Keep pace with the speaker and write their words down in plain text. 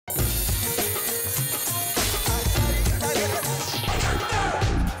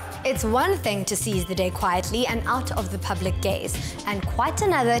It's one thing to seize the day quietly and out of the public gaze, and quite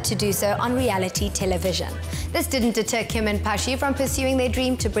another to do so on reality television. This didn't deter Kim and Pashi from pursuing their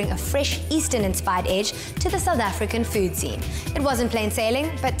dream to bring a fresh Eastern-inspired edge to the South African food scene. It wasn't plain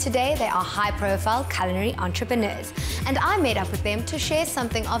sailing, but today they are high-profile culinary entrepreneurs, and I met up with them to share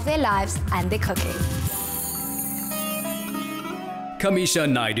something of their lives and their cooking. Kamisha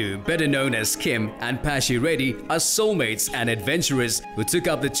Naidoo, better known as Kim, and Pashi Reddy are soulmates and adventurers who took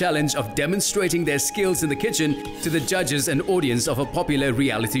up the challenge of demonstrating their skills in the kitchen to the judges and audience of a popular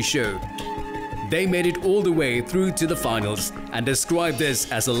reality show. They made it all the way through to the finals and described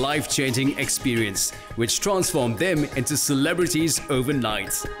this as a life-changing experience, which transformed them into celebrities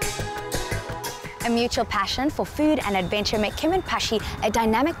overnight. A mutual passion for food and adventure make Kim and Pashi a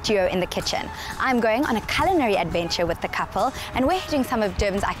dynamic duo in the kitchen. I'm going on a culinary adventure with the couple, and we're hitting some of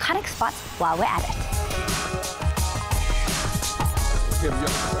Durban's iconic spots while we're at it.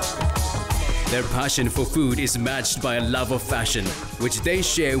 Their passion for food is matched by a love of fashion, which they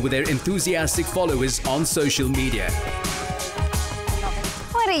share with their enthusiastic followers on social media.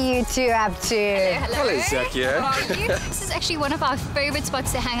 What are you two up to? Hello, Zaky. How are you? This is actually one of our favorite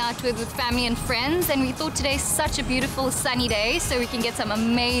spots to hang out with family and friends, and we thought today's such a beautiful sunny day, so we can get some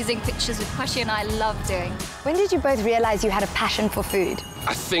amazing pictures, which Pashi and I love doing. When did you both realize you had a passion for food?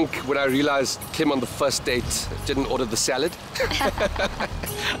 I think when I realized Kim on the first date didn't order the salad,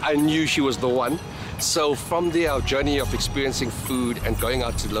 I knew she was the one. So from there, our journey of experiencing food and going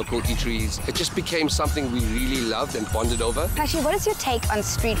out to local eateries, it just became something we really loved and bonded over. Pashi, what is your take on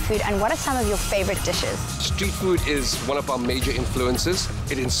street food, and what are some of your favorite dishes? Street food is one of our major influences.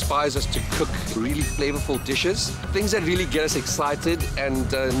 It inspires us to cook really flavorful dishes, things that really get us excited,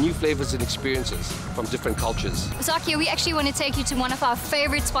 and new flavors and experiences from different cultures. Zaky, we actually want to take you to one of our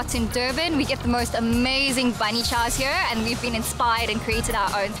favorite spots in Durban. We get the most amazing bunny chows here, and we've been inspired and created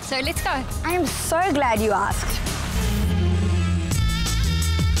our own. So let's go. I am so glad you asked.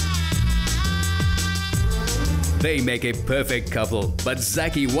 They make a perfect couple, but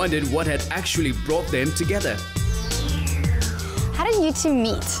Zaky wondered what had actually brought them together. How did you two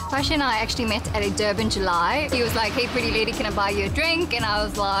meet? Pashi and I actually met at a Durban July. He was like, "Hey, pretty lady, can I buy you a drink?" And I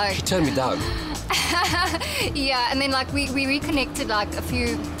was like... She turned me down. Yeah, and then like we reconnected like a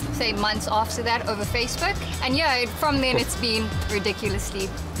few, say, months after that over Facebook. And yeah, from then it's been ridiculously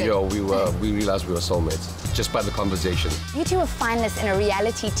good. Yo, we realized we were soulmates just by the conversation. You two were finalists in a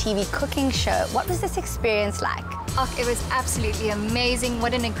reality TV cooking show. What was this experience like? Oh, it was absolutely amazing.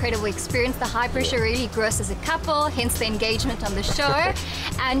 What an incredible experience. The high pressure really grew us as a couple, hence the engagement on the show.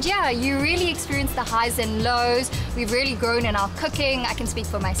 And yeah, you really experience the highs and lows. We've really grown in our cooking. I can speak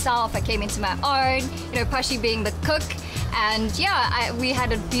for myself. I came into my own, you know, Pashi being the cook. And yeah, we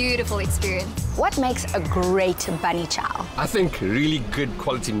had a beautiful experience. What makes a great bunny chow? I think really good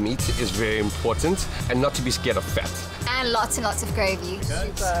quality meat is very important, and not to be scared of fat. And lots of gravy.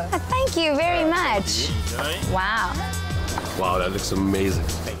 Super. Thank you very much. Wow. Wow, that looks amazing.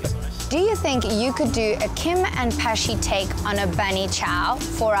 Do you think you could do a Kim and Pashi take on a bunny chow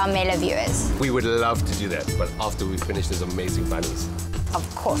for our Mela viewers? We would love to do that, but after we finish these amazing bunnies.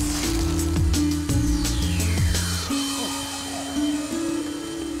 Of course.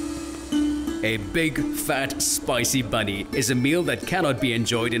 A big, fat, spicy bunny is a meal that cannot be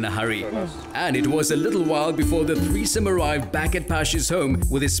enjoyed in a hurry. And it was a little while before the threesome arrived back at Pashi's home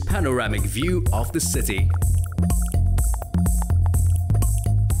with his panoramic view of the city.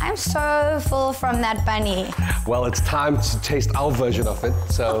 I'm so full from that bunny. Well, it's time to taste our version of it,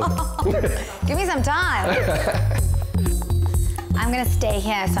 so... Give me some time. I'm gonna stay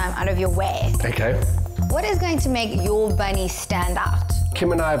here so I'm out of your way. Okay. What is going to make your bunny stand out?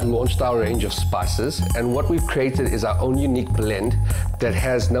 Kim and I have launched our range of spices, and what we've created is our own unique blend that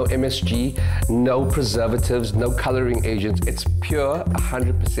has no MSG, no preservatives, no coloring agents. It's pure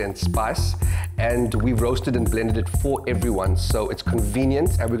 100% spice, and we've roasted and blended it for everyone, so it's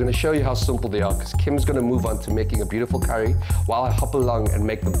convenient, and we're going to show you how simple they are, because Kim's going to move on to making a beautiful curry while I hop along and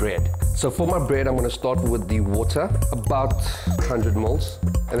make the bread. So for my bread, I'm going to start with the water, about 100 mils,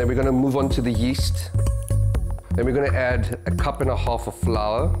 and then we're going to move on to the yeast. Then we're going to add a cup and a half of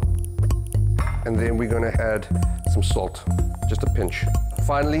flour, and then we're going to add some salt, just a pinch.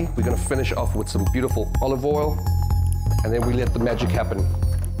 Finally, we're going to finish off with some beautiful olive oil, and then we let the magic happen.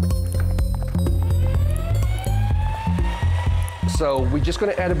 So we're just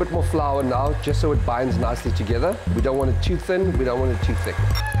going to add a bit more flour now, just so it binds nicely together. We don't want it too thin, we don't want it too thick.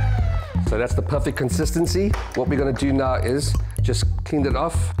 So that's the perfect consistency. What we're going to do now is just clean it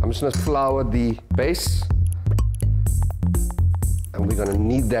off. I'm just going to flour the base. And we're gonna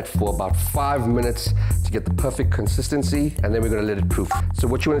knead that for about 5 minutes to get the perfect consistency, and then we're gonna let it proof. So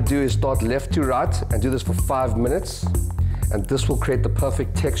what you wanna do is start left to right and do this for 5 minutes. And this will create the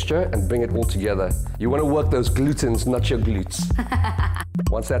perfect texture and bring it all together. You wanna work those glutens, not your glutes.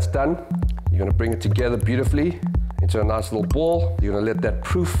 Once that's done, you're gonna bring it together beautifully into a nice little ball. You're gonna let that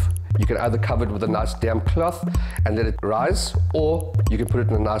proof. You can either cover it with a nice damp cloth and let it rise, or you can put it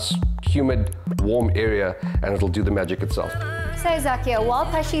in a nice, humid, warm area and it'll do the magic itself. So Zaky, while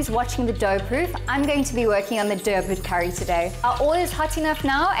Pashi's watching the dough proof, I'm going to be working on the Durban curry today. Our oil is hot enough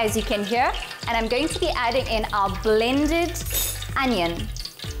now, as you can hear, and I'm going to be adding in our blended onion.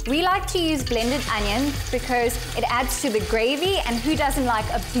 We like to use blended onion because it adds to the gravy, and who doesn't like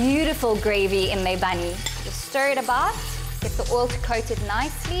a beautiful gravy in their bunny? Just stir it about, get the oil to coat it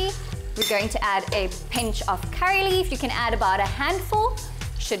nicely. We're going to add a pinch of curry leaf. You can add about a handful,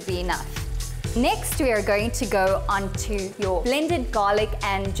 should be enough. Next, we are going to go onto your blended garlic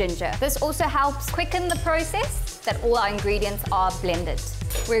and ginger. This also helps quicken the process that all our ingredients are blended.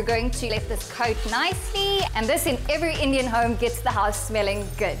 We're going to let this coat nicely, and this in every Indian home gets the house smelling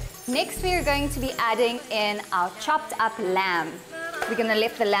good. Next, we are going to be adding in our chopped up lamb. We're going to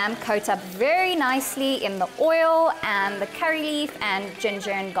let the lamb coat up very nicely in the oil and the curry leaf and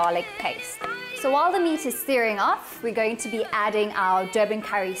ginger and garlic paste. So while the meat is searing off, we're going to be adding our Durban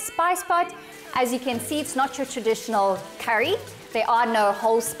curry spice pot. As you can see, it's not your traditional curry. There are no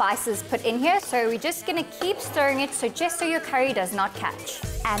whole spices put in here, so we're just gonna keep stirring it just so your curry does not catch.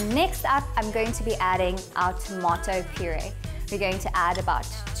 And next up, I'm going to be adding our tomato puree. We're going to add about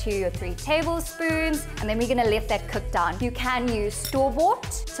 2 or 3 tablespoons, and then we're gonna let that cook down. You can use store-bought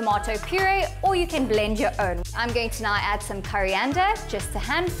tomato puree, or you can blend your own. I'm going to now add some coriander, just a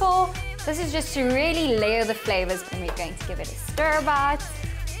handful. This is just to really layer the flavors, and we're going to give it a stir about.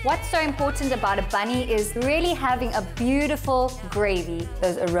 What's so important about a bunny is really having a beautiful gravy.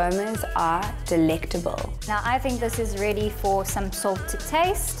 Those aromas are delectable. Now I think this is ready for some salt to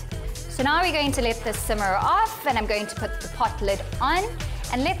taste. So now we're going to let this simmer off, and I'm going to put the pot lid on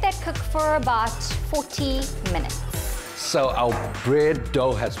and let that cook for about 40 minutes. So our bread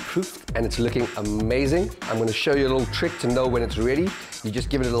dough has proofed and it's looking amazing. I'm going to show you a little trick to know when it's ready. You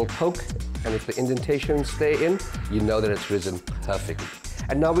just give it a little poke, and if the indentations stay in, you know that it's risen perfectly.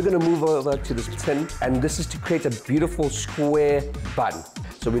 And now we're going to move over to this tin, and this is to create a beautiful square bun.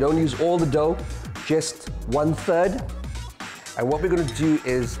 So we don't use all the dough, just 1/3. And what we're going to do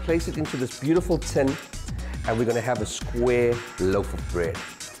is place it into this beautiful tin, and we're going to have a square loaf of bread.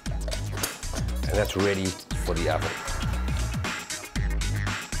 And that's ready for the oven.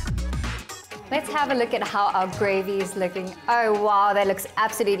 Let's have a look at how our gravy is looking. Oh wow, that looks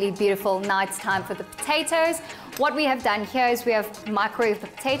absolutely beautiful. Now it's time for the potatoes. What we have done here is we have microwaved the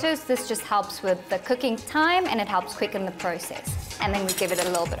potatoes. This just helps with the cooking time, and it helps quicken the process. And then we give it a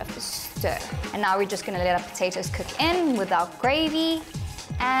little bit of a stir. And now we're just gonna let our potatoes cook in with our gravy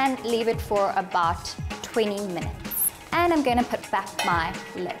and leave it for about 20 minutes. And I'm gonna put back my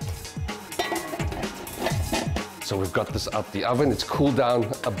lid. So we've got this out the oven, it's cooled down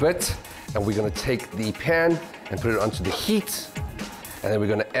a bit, and we're gonna take the pan and put it onto the heat, and then we're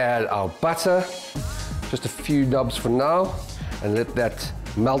gonna add our butter, just a few knobs for now, and let that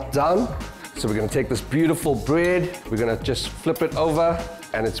melt down. So we're gonna take this beautiful bread, we're gonna just flip it over,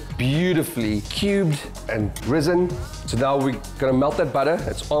 and it's beautifully cubed and risen. So now we're gonna melt that butter,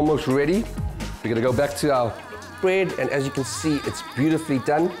 it's almost ready. We're gonna go back to our bread, and as you can see, it's beautifully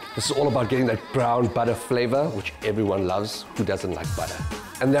done. This is all about getting that brown butter flavor, which everyone loves. Who doesn't like butter?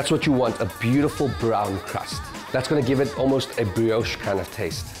 And that's what you want, a beautiful brown crust. That's gonna give it almost a brioche kind of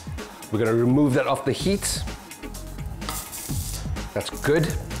taste. We're gonna remove that off the heat. That's good,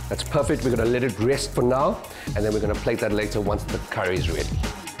 that's perfect. We're gonna let it rest for now, and then we're gonna plate that later once the curry is ready.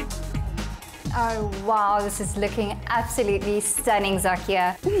 Oh wow, this is looking absolutely stunning,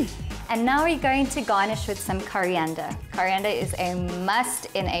 Zaky. And now we're going to garnish with some coriander. Coriander is a must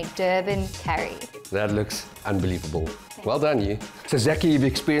in a Durban curry. That looks unbelievable. Well done, you. So Zaky, you've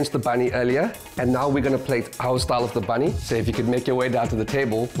experienced the bunny earlier, and now we're gonna plate our style of the bunny. So if you could make your way down to the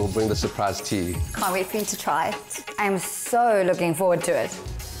table, we'll bring the surprise to you. Can't wait for you to try it. I'm so looking forward to it.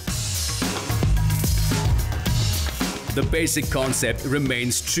 The basic concept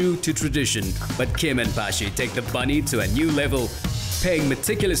remains true to tradition, but Kim and Pashi take the bunny to a new level, paying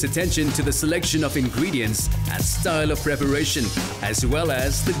meticulous attention to the selection of ingredients and style of preparation, as well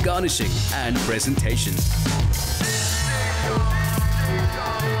as the garnishing and presentation.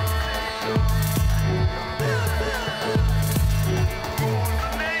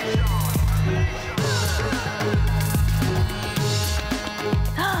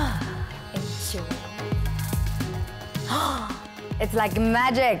 It It's like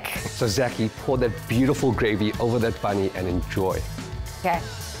magic. So Zaky, pour that beautiful gravy over that bunny and enjoy. Okay.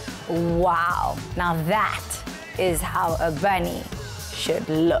 Wow. Now that is how a bunny should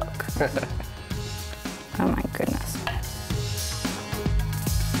look. Oh my goodness.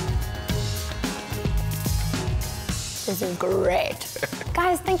 This is great.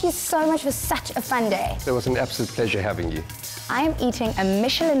 Guys, thank you so much for such a fun day. It was an absolute pleasure having you. I am eating a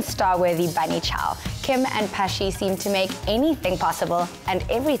Michelin star-worthy bunny chow. Kim and Pashi seem to make anything possible and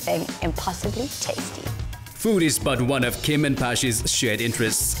everything impossibly tasty. Food is but one of Kim and Pashi's shared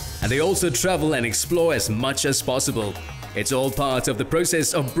interests, and they also travel and explore as much as possible. It's all part of the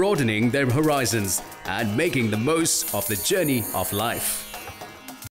process of broadening their horizons and making the most of the journey of life.